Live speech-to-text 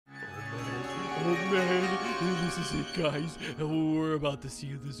Oh man, this is it, guys. We're about to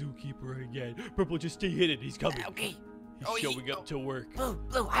see the Zookeeper again. Purple, just stay hidden. He's coming. Okay. He's showing up to work.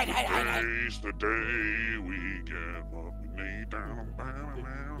 Blue, hide. Today's the day we get up and lay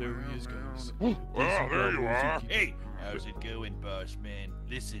down. There he is, guys. Well, there you are. Hey, how's it going, boss man?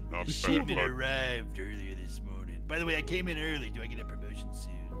 Listen, Not the bad, shipment bud. arrived earlier this morning. By the way, I came in early. Do I get a promotion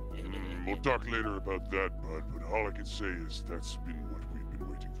soon? We'll talk later about that, bud, but all I can say is that's been what we've been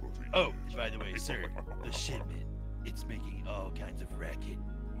waiting for years. Oh, by the way, sir, the shipment, it's making all kinds of racket.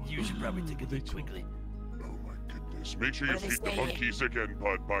 You should probably take a look quickly. Oh my goodness. Make sure you What are they feed the saying? monkeys again,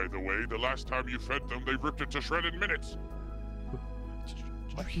 bud, by the way. The last time you fed them, they ripped it to shred in minutes. Did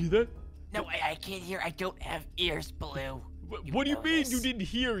you hear that? No, I can't hear. I don't have ears, Blue. What do you know mean this. you didn't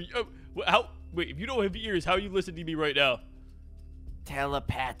hear? How? Wait, if you don't have ears, how are you listening to me right now?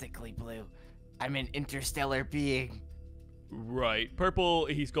 Telepathically, Blue. I'm an interstellar being. Right. Purple,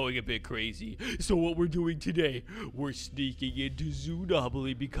 he's going a bit crazy. So what we're doing today, we're sneaking into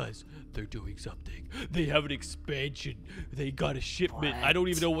Zoonomaly because they're doing something. They have an expansion. They got a shipment. I don't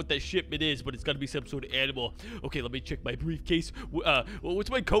even know what that shipment is, but it's got to be some sort of animal. Okay, let me check my briefcase. What's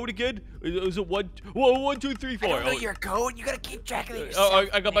my code again? Is it 1, 2, 3, 4? I don't know your code. You gotta keep track of yourself. Oh,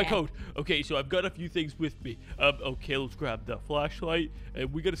 I got my man. code. Okay, so I've got a few things with me. Okay, let's grab the flashlight,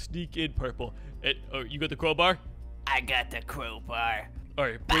 and we gotta sneak in, Purple. And, you got the crowbar? I got the crowbar. All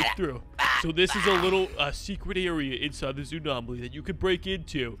right, break through. So this is a little secret area inside the Zoonomaly that you can break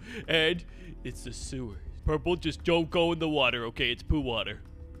into, and it's the sewers. Purple, just don't go in the water, okay? It's poo water.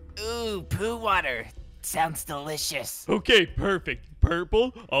 Ooh, poo water. Sounds delicious. Okay, perfect.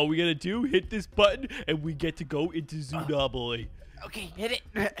 Purple, all we gotta do, hit this button, and we get to go into Zoonomaly. Okay, hit it.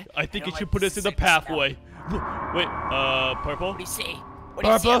 I think don't it should like put us in the certain pathway. Wait, Purple? What do you see? What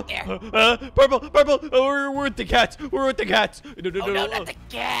do you see Purple, up there? Purple, we're with the cats. We're with the cats. Oh, no, not the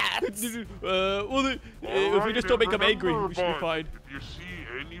cats. If we just don't make them angry, we should be fine. If you see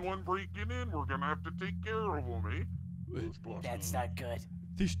anyone breaking in, we're gonna have to take care of them, eh? That's not good.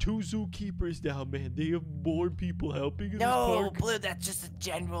 There's 2 zookeepers now, man. They have more people helping in this No, park. Blue, that's just a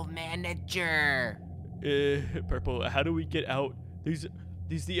general manager. Purple, how do we get out? There's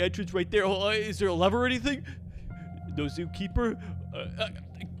the entrance right there. Oh, is there a lever or anything? No zookeeper?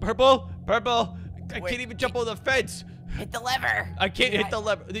 Purple? I Wait, can't even jump over the fence. Hit the lever. I can't hit the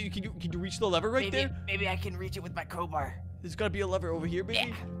lever. Can you reach the lever right there? Maybe I can reach it with my crowbar. There's gotta be a lever over here,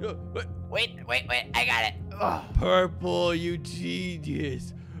 maybe? Wait, I got it. Oh. Purple, you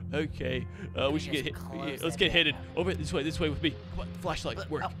genius. Okay, we should get hit. just Yeah, close let's that get back hidden. Over this way with me. Come on, flashlight,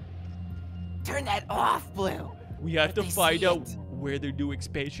 work. Turn that off, Blue. We have to They find see out it. where their new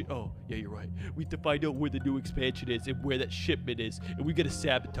expansion. Oh, yeah, you're right. We have to find out where the new expansion is and where that shipment is, and we gotta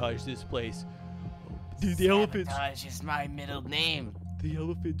sabotage this place. Dude, the elephants. Sabotage is my middle name. The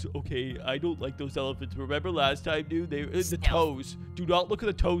elephants. Okay, I don't like those elephants. Remember last time, dude? The Stealth. toes. Do not look at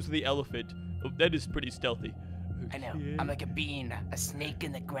the toes of the elephant. Oh, that is pretty stealthy. I know. Okay. I'm like a bean, a snake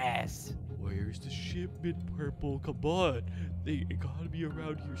in the grass. Where's the shipment, Purple? Come on. They gotta be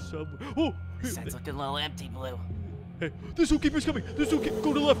around here somewhere. Oh! This side's looking a little empty, Blue. Hey, the Zookeeper's coming! The Zookeeper!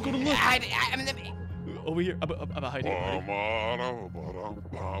 Go to the left! Go to the left! I'm the... Over here. I'm hiding.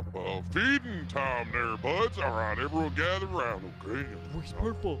 Feeding time there, buds. All right, everyone gather around, okay? Where's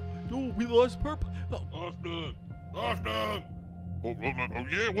Purple? No, we lost Purple. Oh. Lost none. Oh,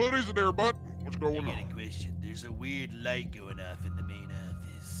 yeah, what is it there, bud? What's I going got on? a question. There's a weird light going off in the main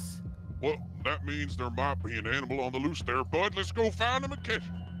office. Well, that means there might be an animal on the loose there, bud. Let's go find him and catch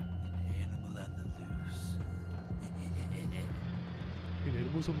him. Animal on the loose. An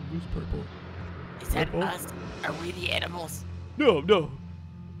animal's on the loose, Purple. Is that Purple? us? Are we the animals? No.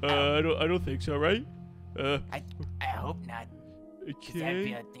 I don't think so, right? I hope not. 'Cause that'd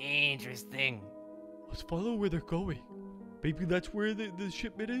be Okay. a dangerous thing. Let's follow where they're going. Maybe that's where the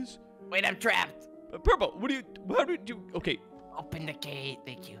shipment is? Wait, I'm trapped. Purple, how do you do? Okay. Open the gate,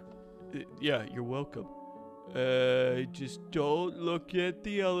 thank you. Yeah, you're welcome. Just don't look at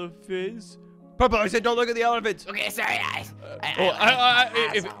the elephants. Purple, I said don't look at the elephants. Okay, sorry,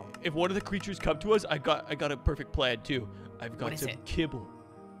 If one of the creatures come to us, I got a perfect plan too. I've got What is some it? kibble.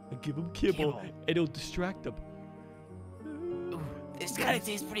 I give them kibble, and it'll distract them. Ooh, this kind of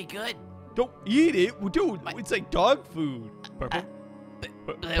tastes pretty good. Don't eat it, well, dude. What? It's like dog food. Purple.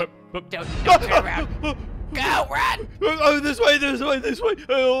 Blue, don't turn around. Go, run! Oh, this way.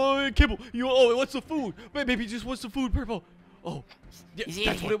 Oh, kibble. What's the food? Maybe just what's the food, Purple? Oh, yeah, He's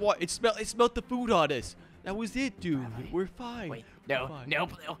that's eating what it was. It smelled the food on us. That was it, dude. We're fine. Wait, We're fine. no,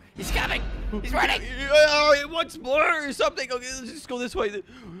 Blue. He's coming. He's running. Oh, it wants more or something. Okay, let's just go this way.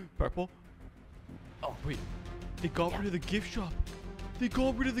 Purple. Oh, wait. They got rid of the gift shop. They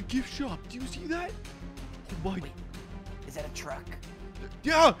got rid of the gift shop. Do you see that? Oh my. Wait, is that a truck?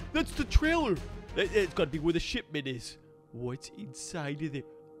 Yeah, that's the trailer. It's got to be where the shipment is. What's inside of there?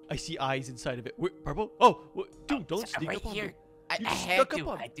 I see eyes inside of it. Wait, Purple? Oh, dude, don't sneak right up on here. me. I You had snuck to. up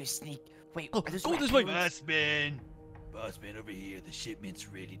on I had to sneak. Wait, Oh, are those go this way. raccoons? Bossman over here. The shipment's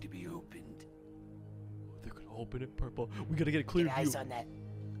ready to be opened. They're gonna open it, Purple. We gotta get a clear Get view. eyes on that.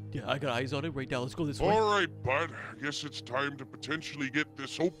 Yeah, I got eyes on it right now. Let's go this way. All right, bud. I guess it's time to potentially get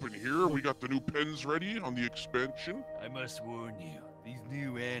this open here. We got the new pens ready on the expansion. I must warn you, these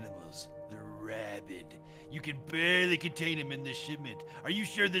new animals, they're rabid. You can barely contain them in this shipment. Are you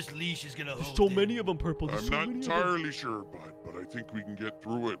sure this leash is gonna There's hold so them? many of them, Purple. There's I'm so not many of them. entirely sure, bud, but I think we can get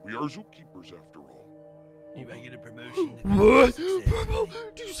through it. We are zookeepers after all. You might get a promotion. What? Purple,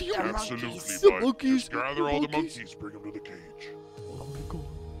 do you see The them? Absolutely, monkeys. The bud. monkeys. Just gather all the monkeys. monkeys, bring them to the cage. Oh my god.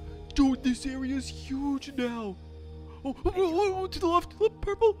 Dude, this area is huge now. Oh, to the left,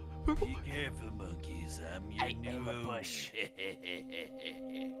 Purple. Purple. Be careful, monkeys. I'm your I new am a owner. bush.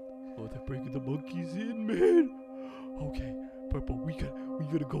 Oh, they're bringing the monkeys in, man. Okay, Purple, we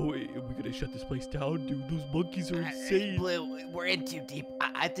gotta go. We gotta shut this place down, dude. Those monkeys are insane. Blue, we're in too deep.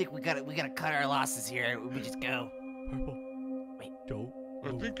 I think we gotta cut our losses here. We just go. Purple. Wait. Don't.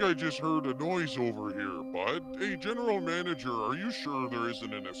 I move. think I just heard a noise over here, bud. Hey, General Manager, are you sure there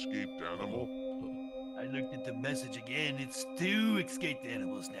isn't an escaped animal? I looked at the message again. It's 2 escaped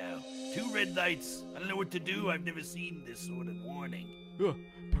animals now. 2 red lights. I don't know what to do. I've never seen this sort of warning. Yeah,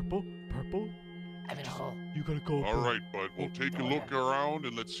 Purple. I'm in a hole. You gotta go. All right, bud. We'll take a look around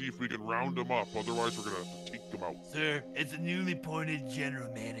and let's see if we can round them up. Otherwise, we're gonna have to take them out. Sir, as a newly appointed general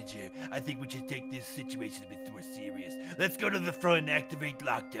manager, I think we should take this situation a bit more serious. Let's go to the front and activate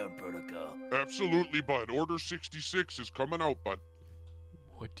lockdown protocol. Absolutely, bud. Order 66 is coming out, bud.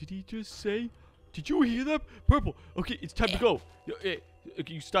 What did he just say? Did you hear that? Purple. Okay, it's time to go. Okay,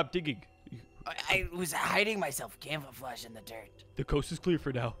 you stop digging. I was hiding myself, camouflage in the dirt. The coast is clear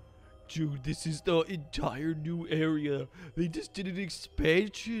for now. Dude, this is the entire new area. They just did an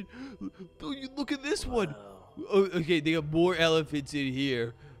expansion. Look at this one. Whoa. Oh, okay, they have more elephants in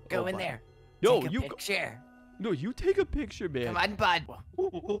here. Go Oh in my- there. No, Take a you picture. no, you take a picture, man. Come on, bud.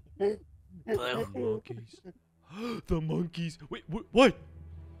 Blue. Monkeys. The monkeys. Wait, what?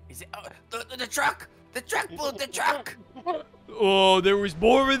 Is it? Oh, the truck. The truck, Blue. The truck. Oh, there was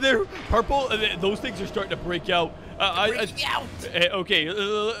more in there. Purple. Those things are starting to break out. Breaking out. Okay.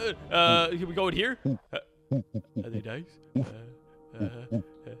 Can we go in here? Are they nice?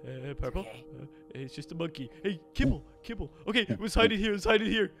 Purple. Okay. It's just a monkey. Hey, Kibble. Okay, let's hide it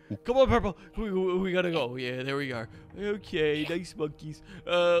here. Come on, Purple. We gotta go. Yeah, there we are. Okay, nice monkeys.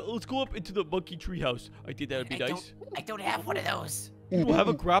 Let's go up into the monkey treehouse. I think that would be nice. I don't have one of those. You don't have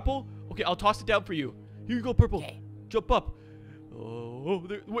a grapple? Okay, I'll toss it down for you. Here you go, Purple. Okay. Jump up. Oh,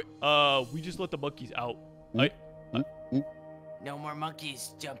 there. Wait. We just let the monkeys out. No more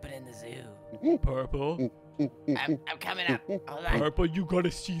monkeys jumping in the zoo. Purple. I'm coming up. Hold on. Purple, you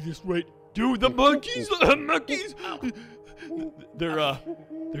gotta see this right. Dude, the monkeys! The monkeys! They're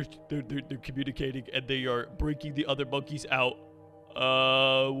communicating and they are breaking the other monkeys out.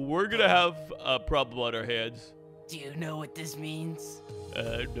 We're gonna have a problem on our hands. Do you know what this means?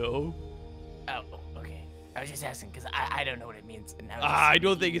 No. Oh, okay. I was just asking because I don't know what it means. And I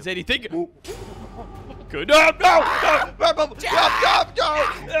don't think it's anything. Good. No! Purple!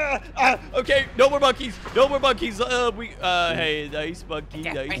 No! Okay, no more monkeys. Hey, nice monkey,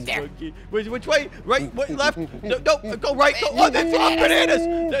 Right there, nice right there. monkey. Which way? Right? Left? No, go right. Go. Oh, that's all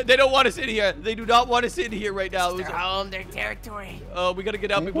bananas. They don't want us in here. They do not want us in here right now. Their home, their territory. We gotta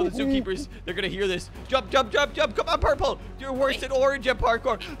get out before the zookeepers. They're gonna hear this. Jump. Come on, Purple. You're worse than orange at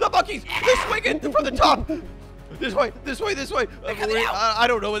parkour. The monkeys, they're swinging from the top. This way. coming out. I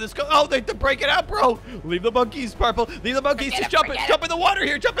don't know where this goes. Oh, they're breaking out, bro. Leave the monkeys, Purple. Leave the monkeys. Just jump in the water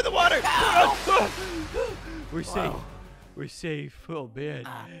here. Jump in the water. We're safe. We're safe. Oh, man.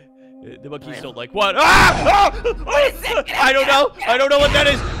 The monkeys don't like what? What is it? I don't know. I don't know what that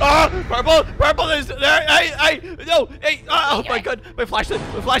is. Purple is there. Hey. Oh my God. My flashlight.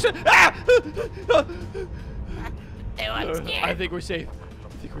 I'm scared. I think we're safe.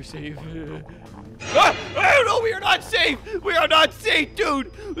 No, we are not safe.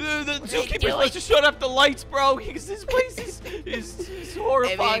 Dude. The zookeeper's supposed to shut up the lights, bro. Because this place is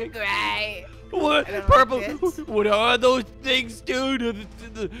horrifying. Cry. What? I don't Purple? like this. What are those things, dude?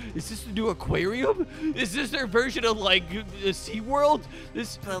 Is this the new aquarium? Is this their version of like SeaWorld?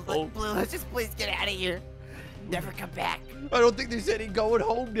 Blue, let's just please get out of here. Never come back. I don't think there's any going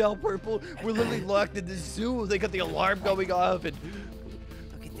home now, Purple. We're literally locked in the zoo. They got the alarm going off and...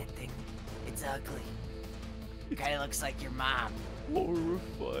 Look at that thing. It's ugly. Kind of looks like your mom.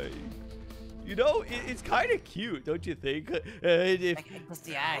 horrifying. You know, it's kind of cute, don't you think? I can close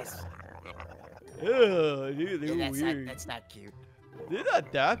the eyes. Oh, dude, they're That's weird. that's not cute. They're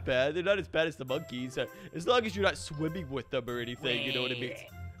not that bad. They're not as bad as the monkeys. As long as you're not swimming with them or anything, you know what I mean?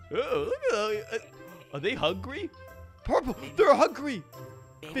 Oh, look at are they hungry? Purple, they're hungry.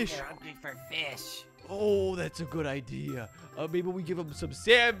 Maybe Fish. they're hungry for fish. Oh, that's a good idea. Maybe we give them some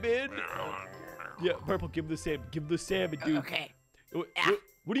salmon. Yeah, Purple, give them the salmon. Give them the salmon, dude. Okay.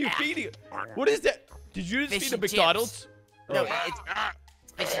 What are you feeding? What is that? Did you just Fish feed a and chips. McDonald's? No, it's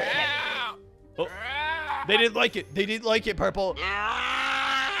fish and chips. Oh, they didn't like it. They didn't like it, Purple.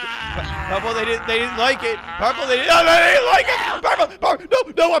 Purple, they didn't like it. Purple, they didn't like it.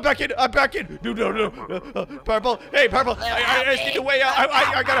 Purple, no, I'm back in. No. Purple, hey, Purple, I just need to weigh out.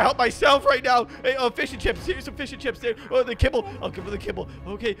 I gotta help myself right now. Hey, fish and chips. Here's some fish and chips there. Oh, the kibble. I'll give them the kibble.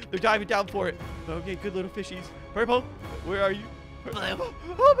 Okay, they're diving down for it. Okay, good little fishies. Purple, where are you? Blue.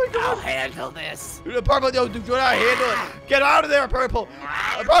 Oh my I'll God. handle this. Purple, no, do not handle it. Get out of there, Purple.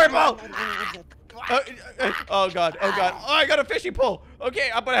 Purple. Oh God. Oh, I got a fishing pole. Okay,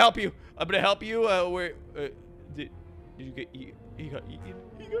 I'm gonna help you. Where? Did you get eaten? He got eaten.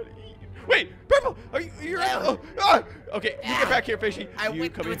 Wait, Purple, you're okay, you get back here, fishy. I You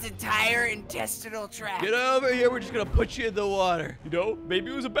went come through here. its entire intestinal tract. Get over here. We're just gonna put you in the water. You know,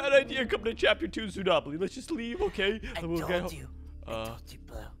 maybe it was a bad idea coming to chapter 2 Zoonomaly. Let's just leave, okay? I We'll get told you. I told you,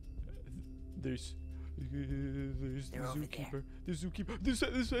 Blue. There's the They're over Zookeeper. The Zookeeper.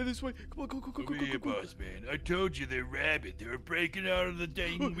 This way. Come on, go. Come here, boss man. I told you they're rabid. They were breaking out of the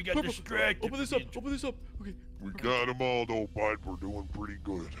thing. We got Purple, distracted. Open this up. Okay. We got them all though, bud. We're doing pretty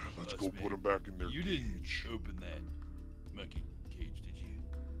good. Let's go Boss put man, them back in their You cage. didn't open that monkey cage, did you?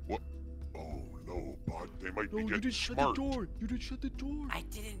 What? Oh no, bud. They might No, be you getting didn't shut smart. the door. You didn't shut the door. I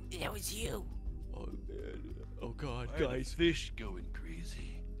didn't. That was you. Oh man. Oh God, Why are the guys. fish going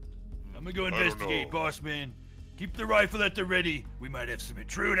crazy. I'm gonna go don't investigate, know. boss man. Keep the rifle at the ready. We might have some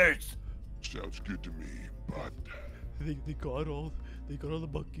intruders. Sounds good to me, bud. They got all the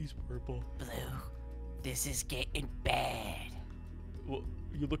monkeys, Purple. Blue. This is getting bad. Well,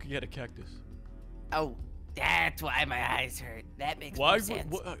 you're looking at a cactus. Oh, that's why my eyes hurt. That makes Why? more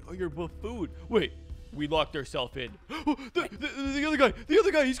sense. Oh, you're buffoon. Wait, we locked ourselves in. Oh, the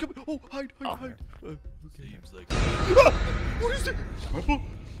other guy, he's coming. Oh, hide. Okay. Seems like. What is this?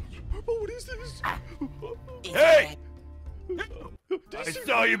 Purple, what is this? Hey! I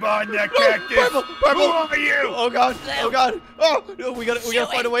saw you behind that cactus. Purple. Who are you? Oh God! Oh no, we gotta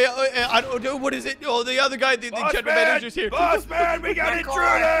find a way out. I don't know what is it. Oh, the other guy, the Boss general man! manager's here. Boss man, we got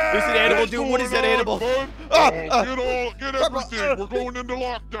intruders! This is an animal, dude. What is that animal? Get everything. We're going into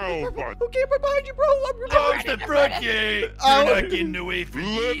lockdown, bud. Okay, I'm right behind you, bro. I'm right Close behind the you. front gate. Oh. You're not getting away from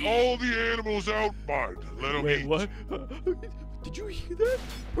Let me. all the animals out, bud. Let them Wait, eat. what? Did you hear that?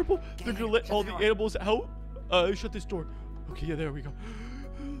 Purple, they're gonna let all the animals out? Shut this door. Okay, yeah, there we go.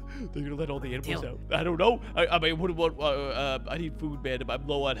 They're gonna let all the animals out. I don't know. I mean, I need food, man. I'm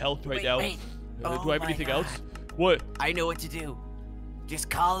low on health right now. Wait. Do I have Oh anything my else? God. What? I know what to do. Just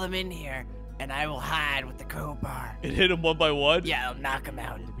call them in here, and I will hide with the crowbar. And hit them one by one? Yeah, I'll knock them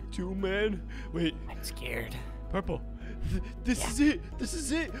out. Two, man. Wait, I'm scared. Purple. This is it. This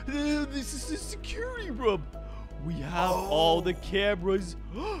is the security room. We have all the cameras.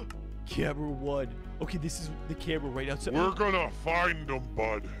 Camera 1. Okay, this is the camera right outside. We're gonna find them,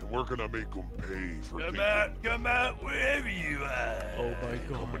 bud, and we're gonna make them pay for Come out, wherever you are. Oh my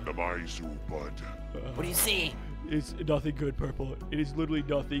God. Come into my zoo, bud. What do you see? It's nothing good, Purple. It is literally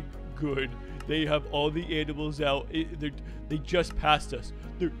nothing good. They have all the animals out. They just passed us.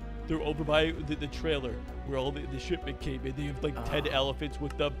 They're over by the trailer where all the shipment came in. They have like 10 elephants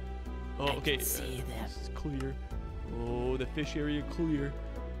with them. Oh, I okay. can see them. This is clear. Oh, the fish area clear.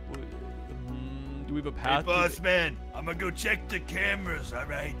 Do we have a Hey, path? boss man, I'm gonna go check the cameras, all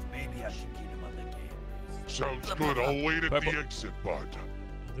right? Maybe I should get him on the cameras. Sounds good. I'll wait at Purple. the exit, bud. Oh,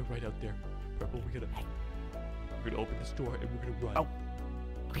 they're right out there. Purple, we're gonna open this door and we're gonna run. Oh.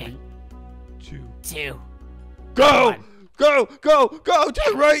 Okay. 3, 2. 2. Go! One. Go! To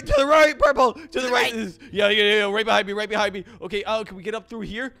the right, Purple! To the right! right. Yeah, right behind me. Okay, can we get up through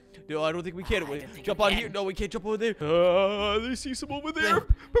here? No, I don't think we can. I don't think Jump we on can. here. No, we can't jump over there. They see some over there.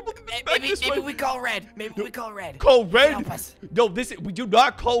 Purple, back this Maybe way. we call Red. Maybe we call Red. Call Red? Help us. No, we do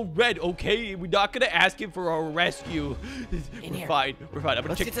not call Red, okay? We're not gonna ask him for a rescue. We're here. fine. I'm gonna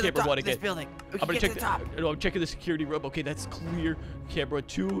Let's check get to camera the top 1 of this again. building. We I'm can gonna get check to the top. No, I'm checking the security room. Okay, that's clear. Camera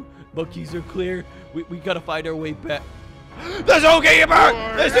 2, monkeys are clear. We gotta find our way back. The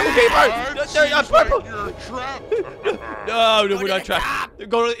Zookeeper! The Zookeeper! Purple! You're trapped. No, Go we're to not the trapped. top.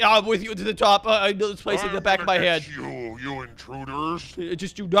 Go to, I'm with you to the top. I know this place in the back of my head. You. you intruders.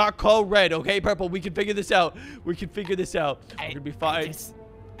 Just do not call red, okay, Purple? We can figure this out. We can figure this out. We're gonna be fine.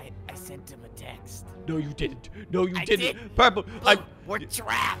 I sent him a text. No, you didn't. No, you I didn't. did. Purple, Blue, we're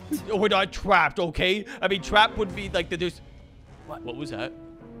trapped. we're not trapped, okay? I mean, trapped would be like there's. What was that?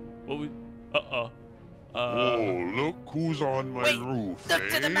 What was? Oh, look who's on my Wait, roof, look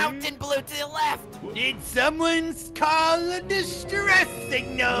to the eh? mountain, Blue, to the left. Did someone call a distress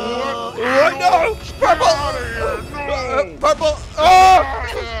signal? Oh no! Purple! No! Purple!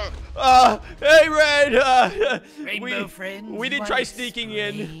 Oh! Hey, Red! Rainbow friends, we did wanna try sneaking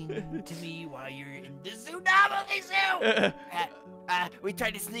in. explain to me why you're in The Zoonomaly Zoo. We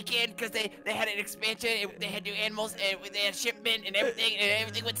tried to sneak in because they had an expansion. And they had new animals and they had shipment and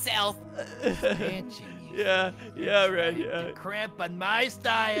everything went south. expansion. Yeah, Red, yeah. Cramp on my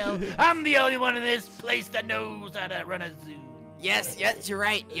style. I'm the only one in this place that knows how to run a zoo. Yes, you're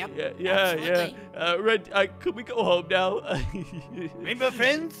right. Yep. Yeah. Absolutely. Red, could we go home now? Rainbow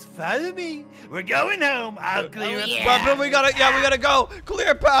friends, follow me. We're going home. I'll clear Oh, up. yeah. Purple, we gotta go.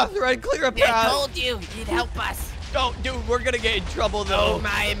 Clear a path, Red, clear a I path. told you, you'd help us. Don't, dude, we're gonna get in trouble though. Oh,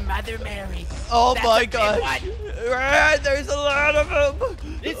 my Mother Mary. Oh That's my a big god. one. Red, there's a lot of them.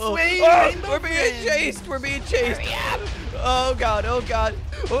 This Oh, way, oh, Rainbow we're being friends. chased. We're being chased. Hurry up. Oh god.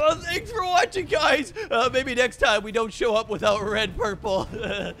 Well, thanks for watching, guys. Maybe next time we don't show up without Red Purple.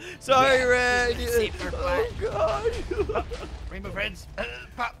 Sorry, Red. Save our Oh god. Rainbow friends,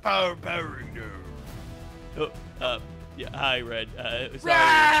 power Ranger. Yeah, hi, Red.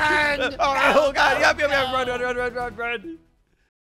 Sorry. Run! Oh god. Yep. Run.